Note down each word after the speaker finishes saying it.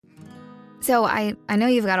So I know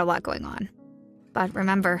you've got a lot going on, but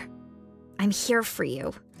remember, I'm here for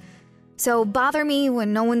you. So bother me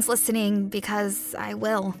when no one's listening, because I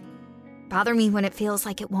will. Bother me when it feels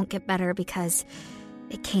like it won't get better, because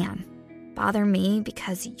it can. Bother me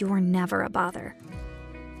because you're never a bother.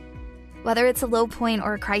 Whether it's a low point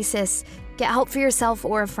or a crisis, get help for yourself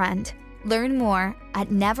or a friend. Learn more at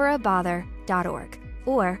neverabother.org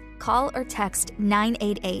or call or text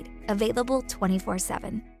 988, available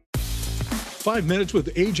 24/7. 5 Minutes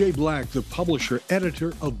with AJ Black, the publisher, editor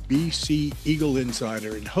of BC Eagle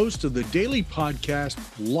Insider, and host of the daily podcast,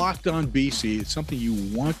 Locked on BC. It's something you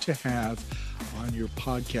want to have on your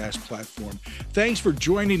podcast platform. Thanks for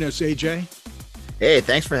joining us, AJ. Hey,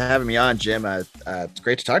 thanks for having me on, Jim. It's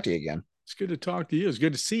great to talk to you again. It's good to talk to you. It's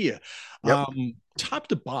good to see you. Yep. Top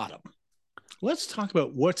to bottom, let's talk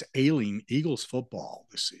about what's ailing Eagles football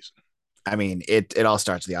this season. I mean, it all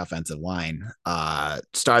starts with the offensive line.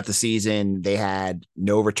 Start the season, they had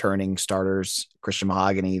no returning starters. Christian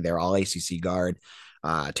Mahogany, they're all ACC guard,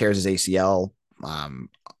 tears his ACL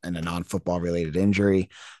in a non-football related injury.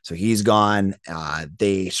 So he's gone.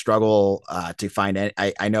 They struggle to find it.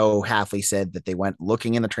 I know Hafley said that they went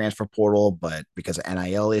looking in the transfer portal, but because of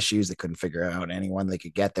NIL issues, they couldn't figure out anyone they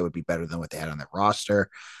could get that would be better than what they had on their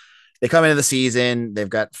roster. They come into the season, they've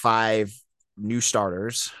got 5 new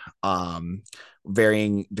starters,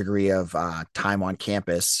 varying degree of time on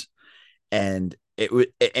campus, and it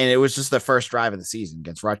was just the first drive of the season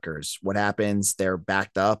against Rutgers. What happens? They're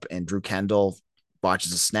backed up, and Drew Kendall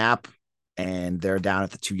botches a snap, and they're down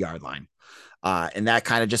at the 2-yard line, and that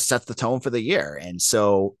kind of just sets the tone for the year. And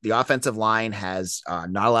so the offensive line has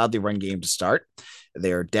not allowed the run game to start.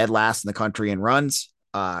 They're dead last in the country in runs.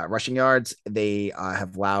 Rushing yards, they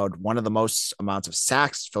have allowed one of the most amounts of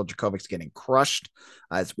sacks. Phil Jurkovec's getting crushed,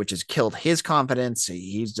 which has killed his confidence.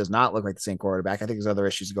 He does not look like the same quarterback. I think there's other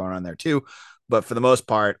issues going on there too, but for the most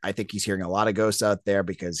part, I think he's hearing a lot of ghosts out there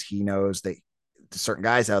because he knows that there's certain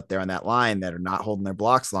guys out there on that line that are not holding their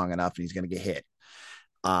blocks long enough, and he's going to get hit.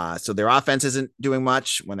 So their offense isn't doing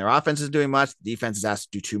much. When their offense is doing much, the defense is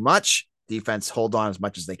asked to do too much. Defense hold on as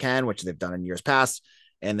much as they can, which they've done in years past,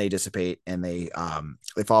 and they dissipate, and they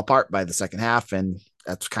fall apart by the second half. And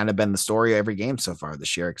that's kind of been the story of every game so far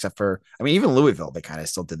this year, except for, I mean, even Louisville, they kind of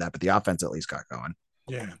still did that, but the offense at least got going.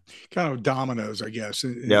 Yeah, kind of dominoes, I guess,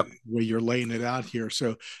 Yep. Where you're laying it out here.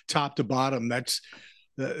 So top to bottom, that's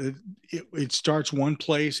it starts one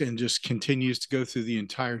place and just continues to go through the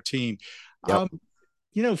entire team. Yep.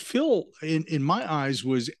 Phil, in my eyes,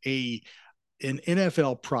 was an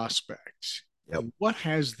NFL prospect. Yep. What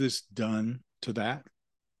has this done to that?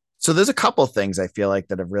 So there's a couple of things I feel like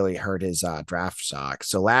that have really hurt his draft stock.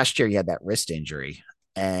 So last year he had that wrist injury,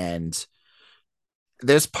 and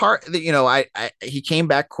there's part that, he came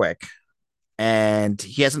back quick, and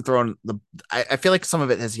he hasn't thrown I feel like some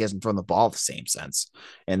of it is he hasn't thrown the ball the same sense.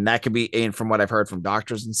 And that could be, and from what I've heard from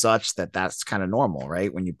doctors and such, that's kind of normal,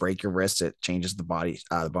 right? When you break your wrist, it changes the body,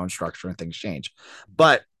 the bone structure, and things change.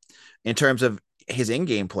 But in terms of his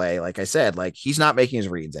in-game play, like I said, like he's not making his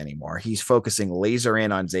reads anymore. He's focusing laser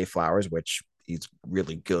in on Zay Flowers, which he's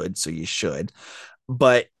really good, so you should.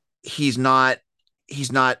 But he's not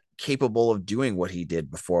capable of doing what he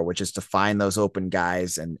did before, which is to find those open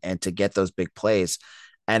guys and to get those big plays.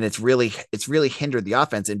 And it's really hindered the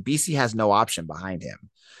offense. And BC has no option behind him.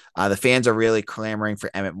 The fans are really clamoring for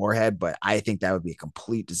Emmett Moorhead, but I think that would be a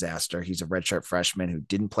complete disaster. He's a redshirt freshman who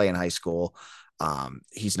didn't play in high school.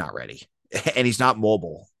 He's not ready. And he's not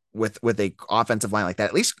mobile with a offensive line like that.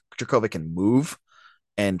 At least Jurkovec can move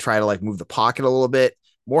and try to move the pocket a little bit.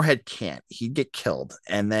 Moorhead can't. He'd get killed.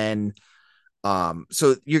 And then,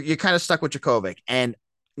 so you're kind of stuck with Jurkovec. And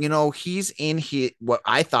he's in what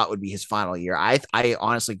I thought would be his final year. I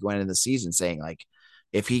honestly went into the season saying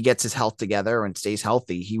if he gets his health together and stays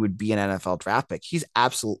healthy, he would be an NFL draft pick. He's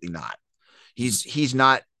absolutely not. He's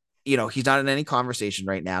not. He's not in any conversation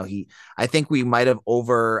right now. I think we might have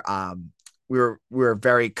we were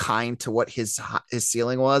very kind to what his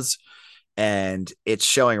ceiling was, and it's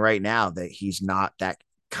showing right now that he's not that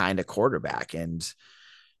kind of quarterback. And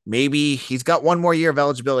maybe he's got one more year of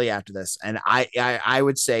eligibility after this. And I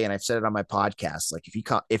would say, and I've said it on my podcast,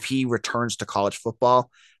 if he returns to college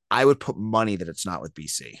football, I would put money that it's not with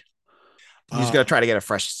BC. He's going to try to get a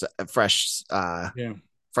fresh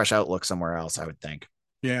outlook somewhere else, I would think.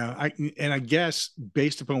 Yeah, I guess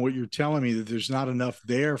based upon what you're telling me, that there's not enough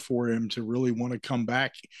there for him to really want to come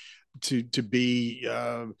back to be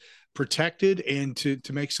protected and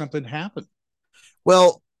to make something happen.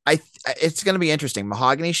 Well, it's going to be interesting.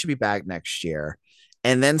 Mahogany should be back next year,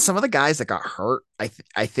 and then some of the guys that got hurt, I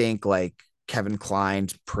think Kevin Klein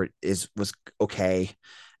was okay,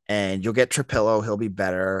 and you'll get Trapillo. He'll be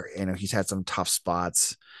better. He's had some tough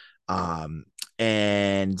spots. And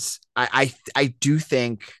I do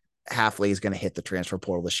think Halfley is going to hit the transfer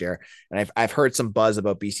portal this year. And I've heard some buzz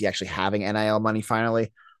about BC actually having NIL money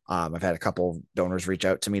finally. I've had a couple donors reach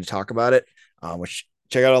out to me to talk about it, which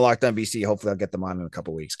check out on Locked On BC. Hopefully I'll get them on in a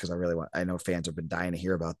couple weeks because I know fans have been dying to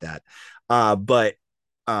hear about that. But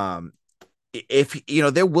if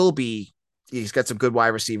there will be, he's got some good wide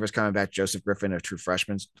receivers coming back. Joseph Griffin, a true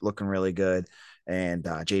freshman, looking really good. And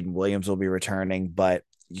Jaden Williams will be returning, but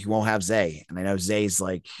you won't have Zay. And I know Zay's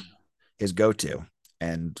like his go-to.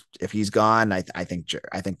 And if he's gone, I think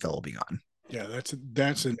Phil will be gone. Yeah, that's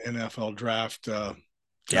an NFL draft guy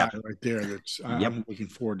right there. I'm looking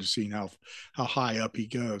forward to seeing how high up he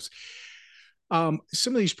goes. Some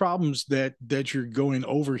of these problems that you're going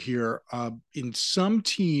over here, in some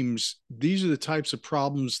teams, these are the types of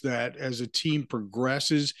problems that as a team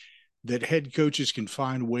progresses, that head coaches can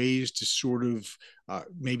find ways to sort of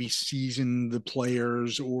maybe season the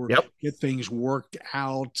players or get things worked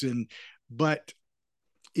out. But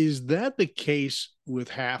is that the case with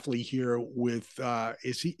Halfley here?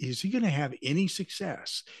 Is he going to have any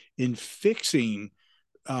success in fixing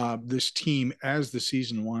this team as the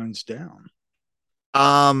season winds down?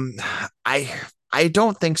 I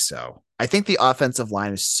don't think so. I think the offensive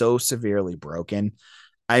line is so severely broken.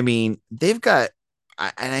 I mean, they've got,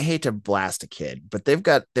 and I hate to blast a kid, but they've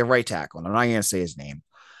got their right tackle, and I'm not going to say his name,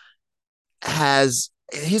 has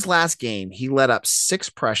his last game, he let up 6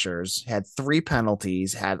 pressures, had 3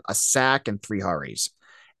 penalties, had a sack and 3 hurries.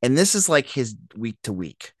 And this is like his week to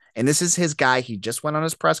week. And this is his guy. He just went on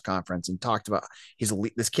his press conference and talked about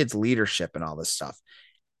this kid's leadership and all this stuff.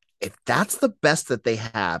 If that's the best that they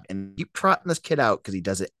have, and keep trotting this kid out because he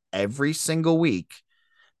does it every single week,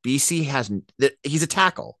 BC he's a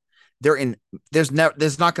tackle. There's not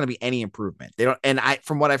going to be any improvement. They don't, and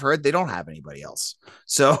from what I've heard, they don't have anybody else.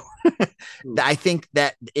 So I think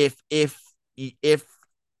that if they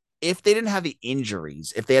didn't have the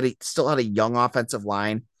injuries, if they still had a young offensive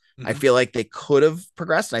line, I feel like they could have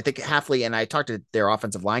progressed. And I think Halfley, and I talked to their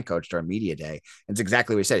offensive line coach during media day, and it's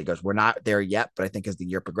exactly what he said. He goes, "We're not there yet, but I think as the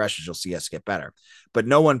year progresses, you'll see us get better." But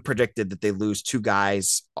no one predicted that they lose 2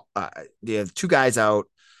 guys. They have 2 guys out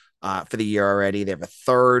for the year already. They have a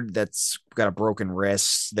third that's got a broken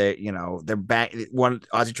wrist. They're one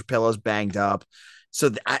Ozzy Trapillo's banged up.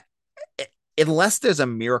 So unless there's a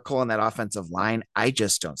miracle in that offensive line, I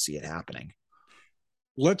just don't see it happening.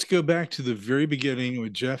 Let's go back to the very beginning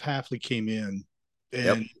when Jeff Halfley came in,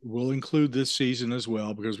 and we'll include this season as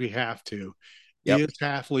well because we have to. Is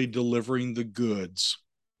Halfley delivering the goods?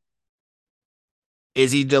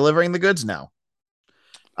 Is he delivering the goods? No.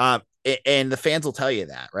 And the fans will tell you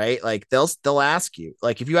that, right? Like they'll ask you,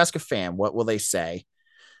 like if you ask a fan, what will they say?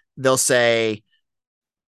 They'll say,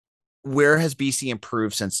 where has BC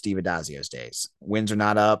improved since Steve Adazio's days? Wins are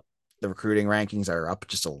not up. The recruiting rankings are up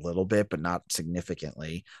just a little bit, but not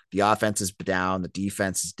significantly. The offense is down. The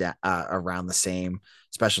defense is around the same.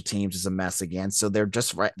 Special teams is a mess again. So they're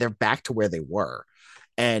just right. They're back to where they were.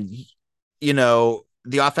 And,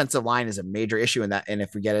 the offensive line is a major issue in that. And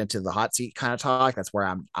if we get into the hot seat kind of talk, that's where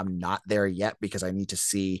I'm not there yet because I need to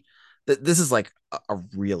see that this is like a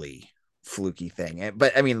really fluky thing.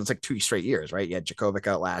 But I mean, it's like 2 straight years, right? You had Jakovic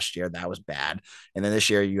out last year. That was bad. And then this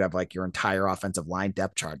year you have like your entire offensive line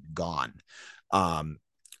depth chart gone.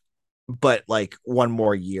 But like one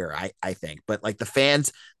more year, I think. But like the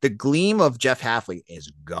fans, the gleam of Jeff Halfley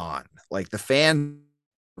is gone. Like the fans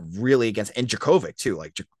really against, and Jakovic too.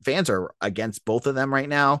 Like fans are against both of them right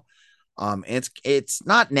now. It's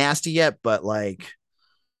not nasty yet, but like,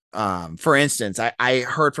 for instance, I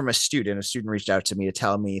heard from a student reached out to me to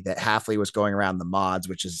tell me that Halfley was going around the mods,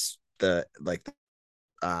 which is the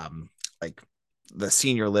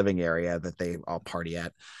senior living area that they all party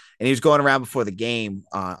at. And he was going around before the game,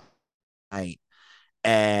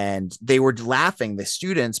 and they were laughing, the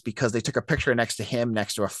students, because they took a picture next to him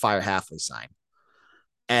next to a Fire Halfley sign.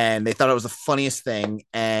 And they thought it was the funniest thing.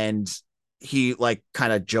 And he like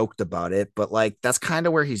kind of joked about it, but like, that's kind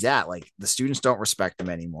of where he's at. Like the students don't respect him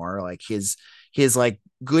anymore. Like his like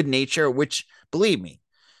good nature, which believe me,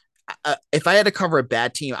 if I had to cover a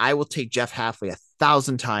bad team, I will take Jeff Halfley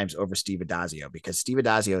 1,000 times over Steve Adazio because Steve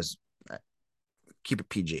Adazio is keep it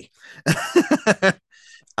PG.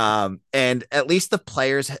 And at least the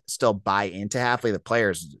players still buy into Halfley. The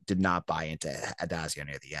players did not buy into Adazio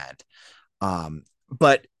near the end.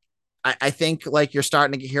 But I think like you're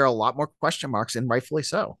starting to hear a lot more question marks, and rightfully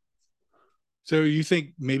so. So you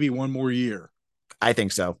think maybe one more year? I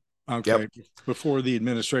think so. Okay. Before the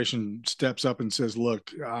administration steps up and says, look,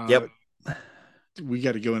 we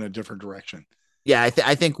got to go in a different direction. Yeah,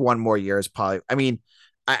 I think one more year is probably. I mean,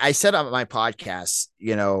 I said on my podcast,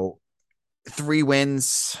 3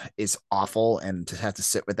 wins is awful, and to have to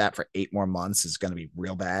sit with that for 8 more months is going to be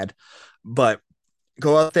real bad. But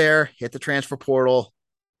go out there, hit the transfer portal,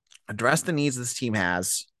 address the needs this team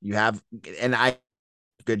has. You have, and I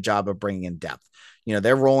good job of bringing in depth.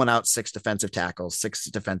 They're rolling out 6 defensive tackles, 6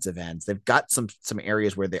 defensive ends. They've got some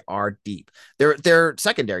areas where they are deep. Their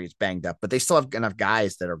secondary is banged up, but they still have enough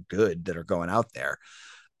guys that are good that are going out there.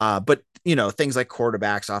 But things like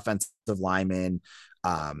quarterbacks, offensive linemen,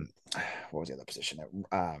 what was the other position?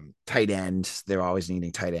 Tight end. They're always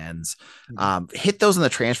needing tight ends. Hit those in the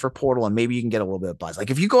transfer portal, and maybe you can get a little bit of buzz.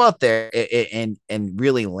 Like if you go out there and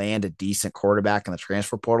really land a decent quarterback in the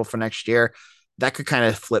transfer portal for next year, that could kind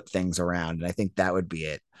of flip things around. And I think that would be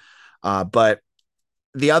it. But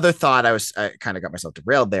the other thought I kind of got myself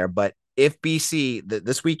derailed there, but if BC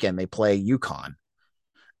this weekend they play UConn,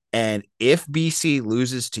 and if BC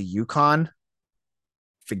loses to UConn,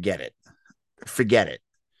 forget it. Forget it.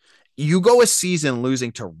 You go a season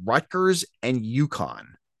losing to Rutgers and UConn,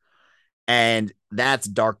 and that's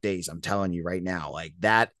dark days. I'm telling you right now, like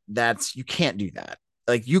that's you can't do that.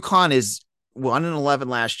 Like UConn is 1-11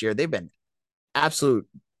 last year. They've been absolute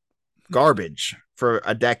garbage for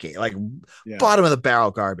a decade, like bottom of the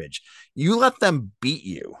barrel garbage. You let them beat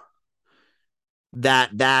you.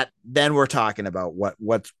 That then we're talking about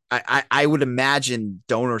what I would imagine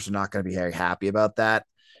donors are not going to be very happy about that.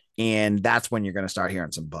 And that's when you're going to start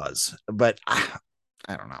hearing some buzz. But I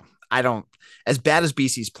don't know. I don't, as bad as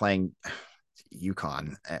BC's playing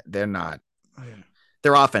UConn, they're not,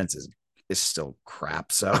 their offense is still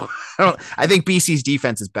crap. So I think BC's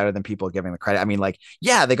defense is better than people are giving the credit. I mean, like,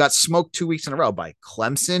 yeah, they got smoked 2 weeks in a row by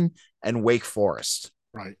Clemson and Wake Forest.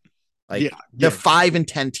 Right. Like the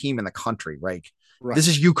 5-10 team in the country. Right. This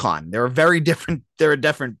is UConn. They're a different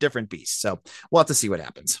beast. So we'll have to see what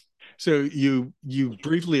happens. So you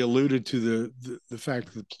briefly alluded to the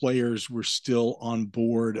fact that players were still on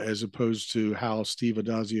board as opposed to how Steve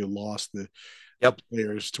Addazio lost the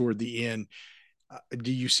players toward the end.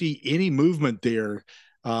 Do you see any movement there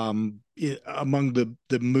among the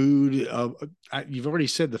mood of? You've already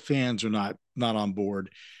said the fans are not on board.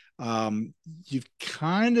 You've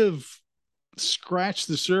kind of scratched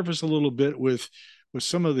the surface a little bit with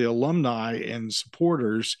some of the alumni and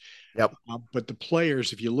supporters. Yep. But the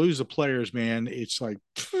players, if you lose the players, man, it's like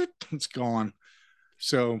it's gone.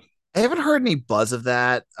 So I haven't heard any buzz of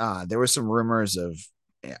that. There were some rumors of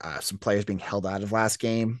some players being held out of last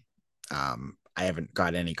game. I haven't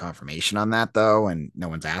got any confirmation on that though, and no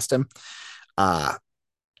one's asked him. I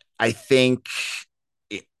think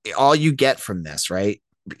all you get from this, right?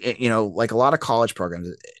 Like a lot of college programs,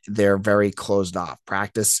 they're very closed off.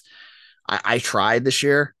 Practice. I tried this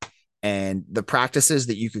year. And the practices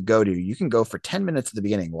that you could go to, you can go for 10 minutes at the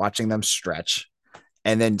beginning, watching them stretch,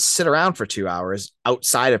 and then sit around for 2 hours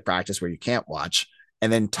outside of practice where you can't watch,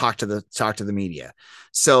 and then talk to the media.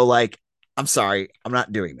 So like, I'm sorry, I'm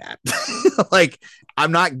not doing that. Like,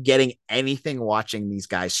 I'm not getting anything watching these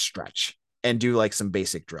guys stretch and do like some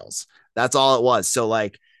basic drills. That's all it was. So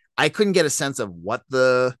like, I couldn't get a sense of what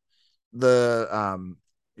the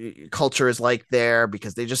culture is like there,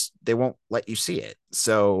 because they won't let you see it.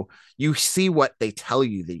 So you see what they tell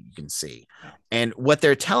you that you can see. And what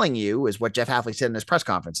they're telling you is what Jeff Hafley said in his press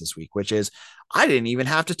conference this week, which is, I didn't even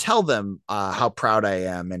have to tell them how proud I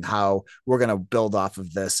am and how we're going to build off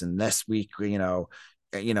of this. And this week, you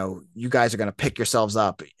guys are going to pick yourselves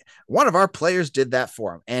up. One of our players did that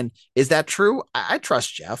for him. And is that true? I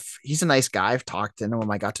trust Jeff. He's a nice guy. I've talked to him.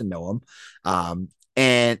 I got to know him.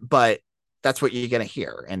 But that's what you're going to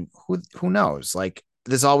hear. And who knows? Like,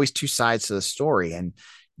 there's always two sides to the story, and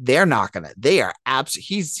he's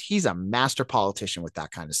a master politician with that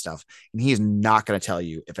kind of stuff. And he's not going to tell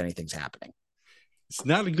you if anything's happening. It's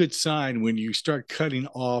not a good sign when you start cutting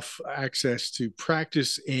off access to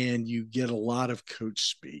practice and you get a lot of coach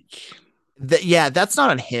speak. That's not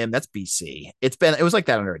on him. That's BC. It was like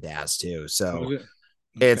that under Daz too. So okay.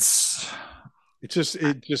 It's just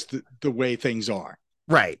the way things are.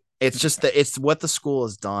 Right. It's just it's what the school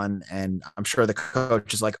has done. And I'm sure the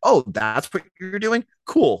coach is like, oh, that's what you're doing.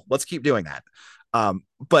 Cool. Let's keep doing that.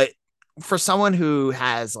 But for someone who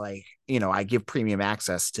has like, I give premium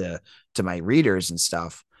access to my readers and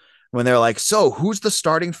stuff, when they're like, so who's the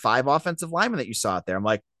starting 5 offensive linemen that you saw out there? I'm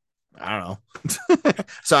like, I don't know.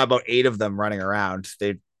 Saw about 8 of them running around.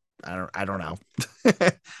 I don't know.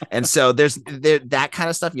 And so there's that kind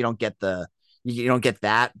of stuff. You don't get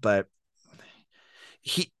that, but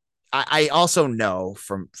I also know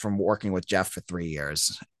from working with Jeff for 3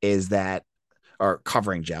 years is that or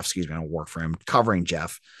covering Jeff, excuse me, I don't work for him, covering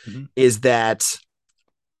Jeff, is that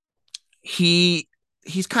he's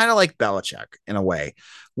kind of like Belichick in a way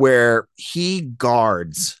where he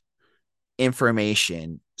guards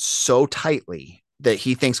information so tightly that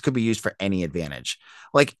he thinks could be used for any advantage.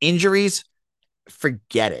 Like injuries,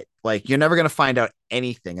 forget it. Like you're never going to find out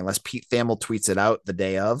anything unless Pete Thamel tweets it out the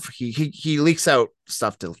day of. He leaks out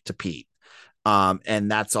stuff to Pete.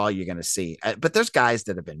 And that's all you're going to see. But there's guys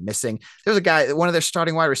that have been missing. There's a guy, one of their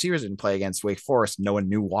starting wide receivers didn't play against Wake Forest. No one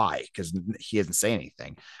knew why, because he didn't say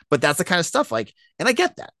anything. But that's the kind of stuff like, and I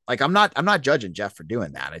get that. Like, I'm not judging Jeff for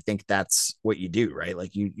doing that. I think that's what you do, right?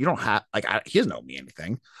 Like you don't have, like, he doesn't owe me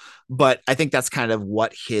anything, but I think that's kind of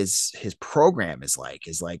what his program is like,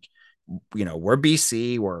 we're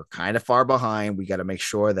BC, we're kind of far behind. We got to make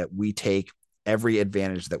sure that we take every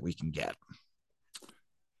advantage that we can get.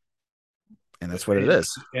 And that's what it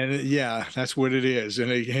is. And yeah, that's what it is.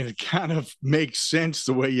 And it kind of makes sense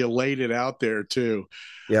the way you laid it out there too.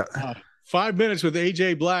 Yeah. 5 minutes with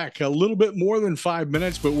AJ Black, a little bit more than 5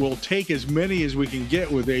 minutes, but we'll take as many as we can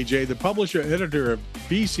get with AJ, the publisher, editor of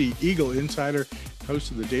BC Eagle Insider,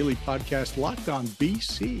 host of the daily podcast Locked On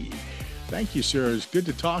BC. Thank you, sir. It's good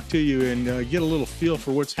to talk to you and get a little feel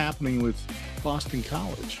for what's happening with Boston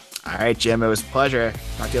College. All right, Jim, it was a pleasure.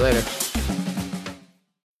 Talk to you later.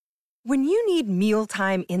 When you need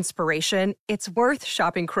mealtime inspiration, it's worth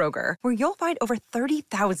shopping Kroger, where you'll find over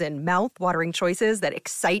 30,000 mouth-watering choices that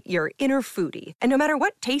excite your inner foodie. And no matter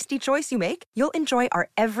what tasty choice you make, you'll enjoy our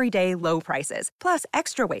everyday low prices, plus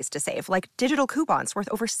extra ways to save, like digital coupons worth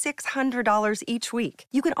over $600 each week.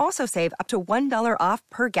 You can also save up to $1 off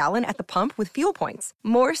per gallon at the pump with fuel points.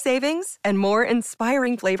 More savings and more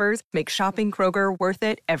inspiring flavors make shopping Kroger worth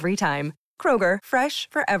it every time. Kroger, fresh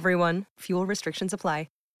for everyone. Fuel restrictions apply.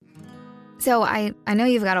 So I know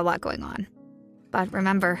you've got a lot going on, but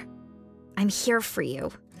remember, I'm here for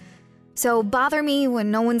you. So bother me when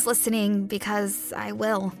no one's listening, because I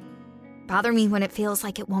will. Bother me when it feels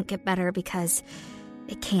like it won't get better, because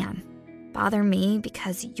it can. Bother me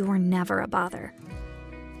because you're never a bother.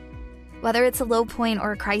 Whether it's a low point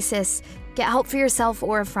or a crisis, get help for yourself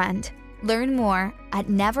or a friend. Learn more at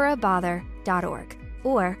neverabother.org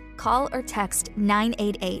or call or text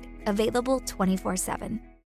 988, available 24/7.